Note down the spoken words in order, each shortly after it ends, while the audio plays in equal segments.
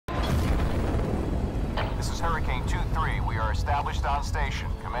This is Hurricane 2-3. We are established on station,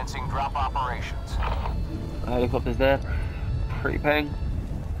 commencing drop operations. Helicopter's there. Pretty peng.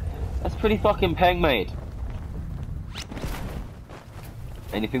 That's pretty fucking peng, mate.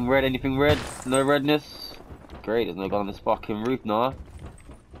 Anything red? Anything red? No redness? Great, there's no guy on this fucking roof now.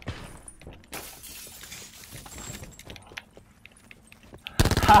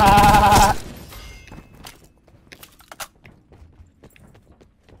 Ha!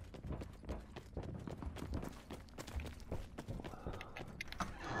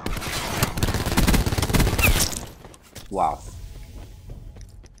 Wow.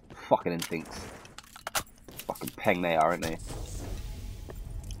 Fucking instincts. Fucking peng they are, aren't they?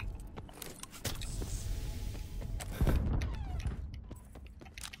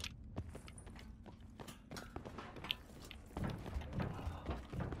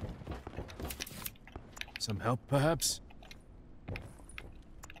 Some help, perhaps?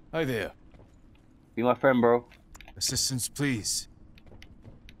 Hi there. Be my friend, bro. Assistance, please.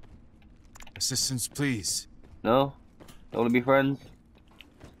 Assistance, please. No? Don't wanna be friends?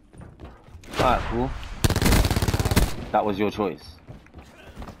 Alright, cool. That was your choice.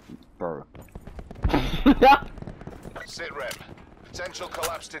 Bro. Sit rep. Potential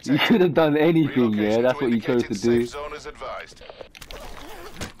collapse You detected. could have done anything, yeah? Relocation That's to what you chose to indicated do. safe zone is advised.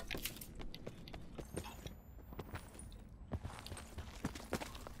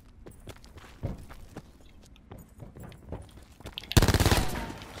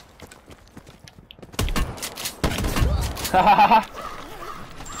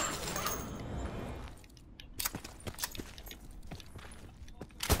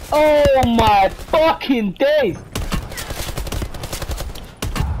 Oh my fucking days!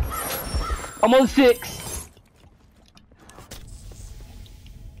 I'm on 6.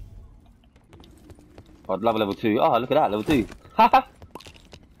 I'd love a level 2. Oh, look at that, level 2. Ha ha!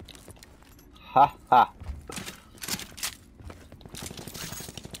 Ha ha!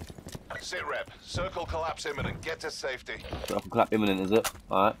 Sit rep. Circle collapse imminent. Get to safety. Circle clap imminent, is it?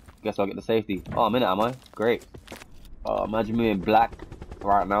 Alright, guess I'll get the safety. Oh, I'm in it, am I? Great. Oh, imagine me in black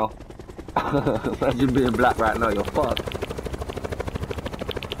right now. Imagine being black right now, you're fucked.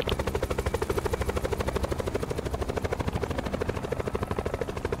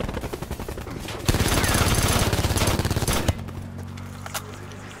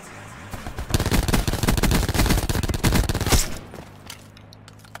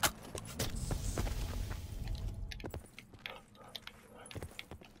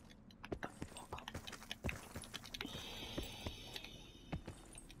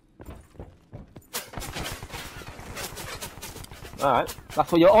 Alright,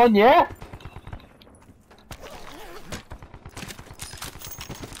 that's what you're on, yeah?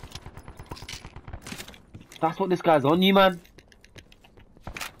 That's what this guy's on you, man.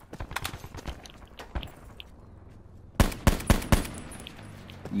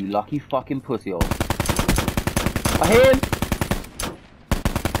 You lucky fucking pussy hole. I hear him!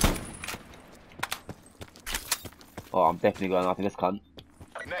 Oh, I'm definitely going after this cunt.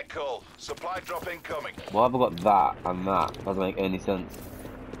 Net call. Supply drop incoming. Why have I got that and that? Doesn't make any sense.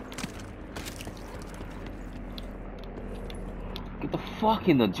 Get the fuck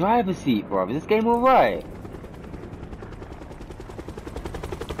in the driver's seat, bro. Is this game alright?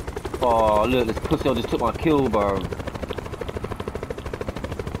 Oh, look, this pussy just took my kill, bro.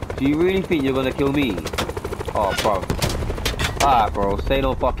 Do you really think you're gonna kill me? Oh, bro. Alright, bro. Say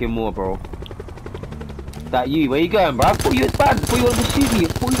no fucking more, bro. That you? Where you going, bro? I thought you was bad. I thought you wanted to shoot me. I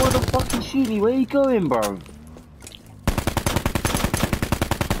thought you wanted to fucking shoot me. Where you going, bro?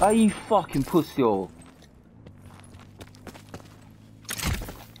 Are you fucking pussy hole?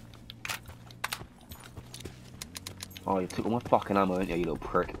 Oh, you took all my fucking ammo, didn't you, you little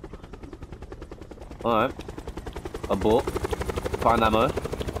prick? Alright. Abort. Find ammo.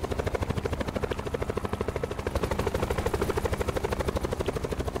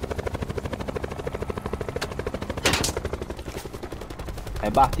 Hey,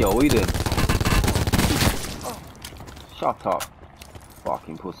 Battio, what are you doing? Shut up.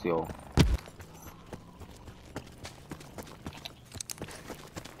 Fucking pussy hole.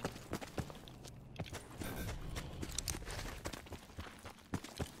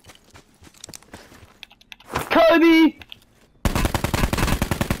 Kobe!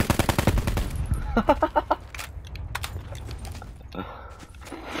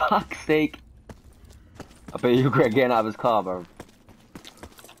 Fuck's sake. I bet you regret getting out of his car, bro.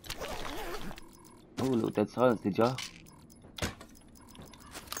 Oh, little dead silence, did ya?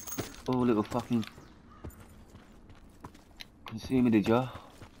 Oh, little fucking consumer, did ya?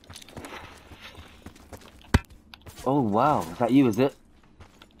 Oh, wow. Is that you, is it?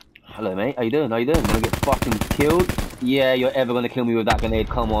 Hello, mate. How you doing? How you doing? Wanna get fucking killed? Yeah, you're ever gonna kill me with that grenade.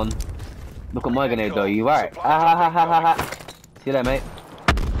 Come on. Look at my grenade, though. You right? Ah, ha, ha, ha, ha, ha. See you there, mate.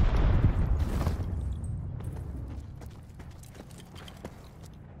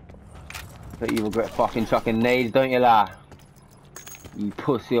 Bet you regret fucking chucking nades, don't you, la? You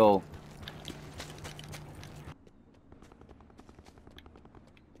pussy hole.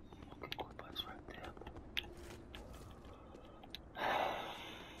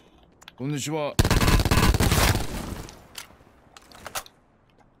 Konnichiwa.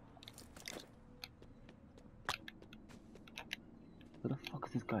 Where the fuck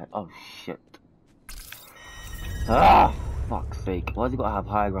is this guy? Oh shit. Ah, fuck's sake. Why's he gotta have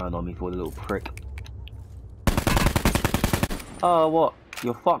high ground on me for the little prick? Oh, what?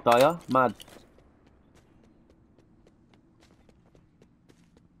 You're fucked, are ya? Mad.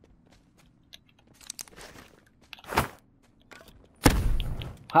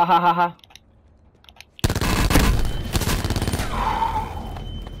 Ha ha ha ha.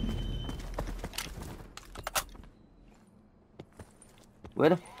 Where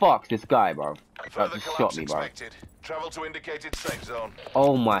the fuck's this guy, bro? That just shot me, bro. Travel to indicated safe zone.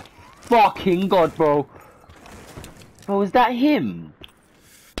 Oh my fucking god, bro. Bro, is that him?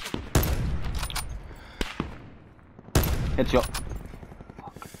 Headshot.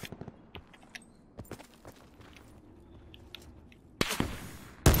 Fuck.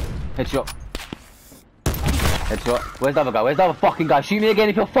 Headshot. Headshot. Where's the other guy? Where's the other fucking guy? Shoot me again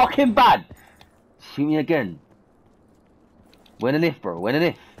if you're fucking bad. Shoot me again. When and if, bro. When and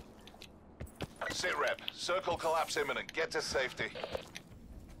if. Sit rep. Circle collapse imminent. Get to safety.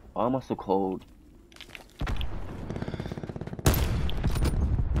 Why am I so cold?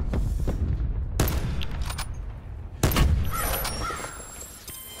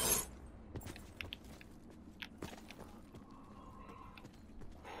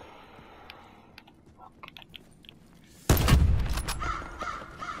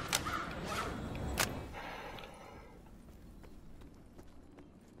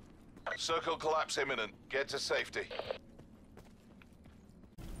 Circle collapse imminent. Get to safety.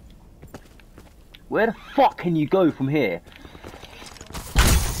 Where the fuck can you go from here?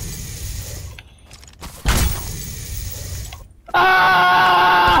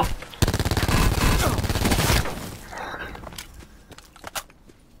 Ah!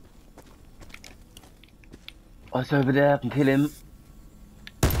 Oh, it's over there. I can kill him.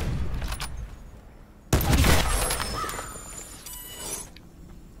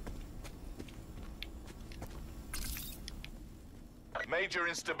 Major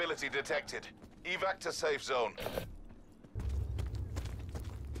instability detected. Evac to safe zone.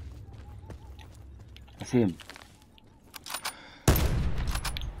 I see him.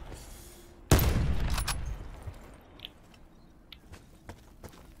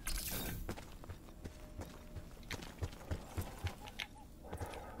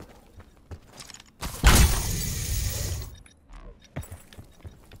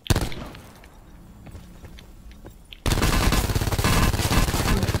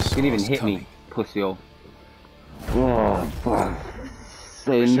 Didn't even hit me, pussy hole. Oh, fuck.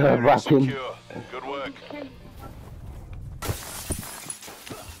 So nerve-wracking. Good work.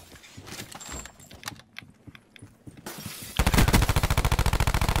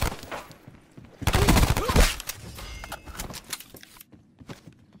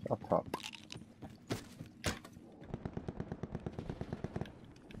 Shut up.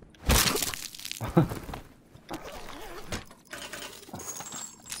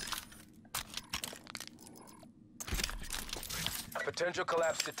 Potential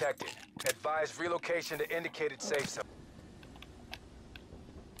collapse detected. Advise relocation to indicated safe zone.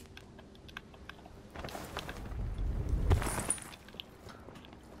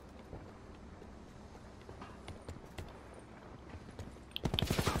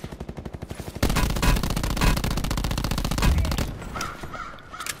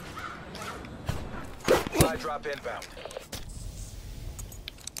 Supply drop inbound.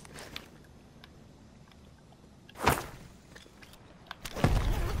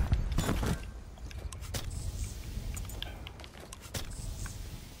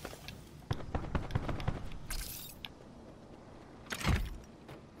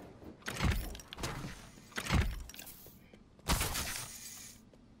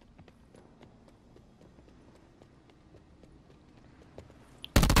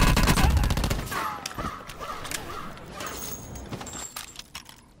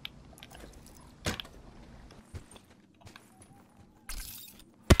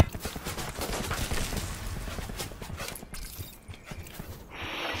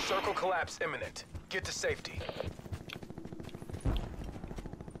 Circle collapse imminent. Get to safety.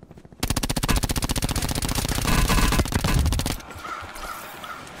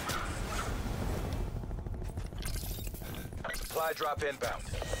 Supply drop inbound.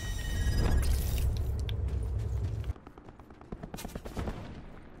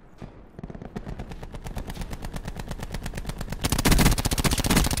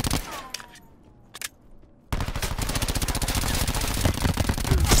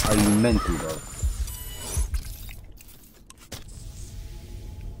 Are you mental, bro?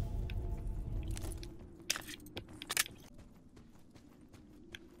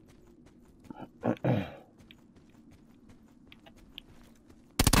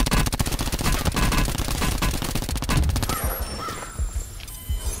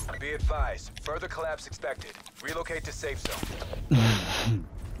 Be advised, further collapse expected. Relocate to safe zone.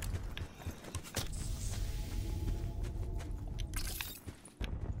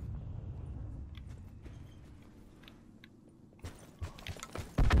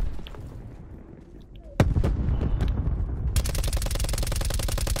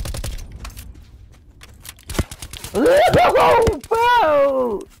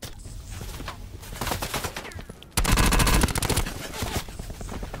 Bro!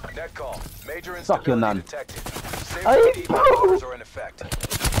 Net call. Major Suck your instability nun. detected. Hey, Safety bro. orders are in effect.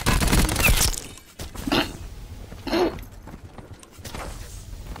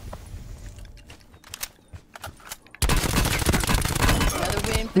 Another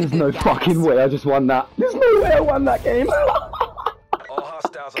win for the There's good no guys. fucking way I just won that. There's no way I won that game. All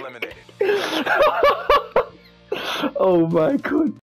hostiles eliminated. Oh my god.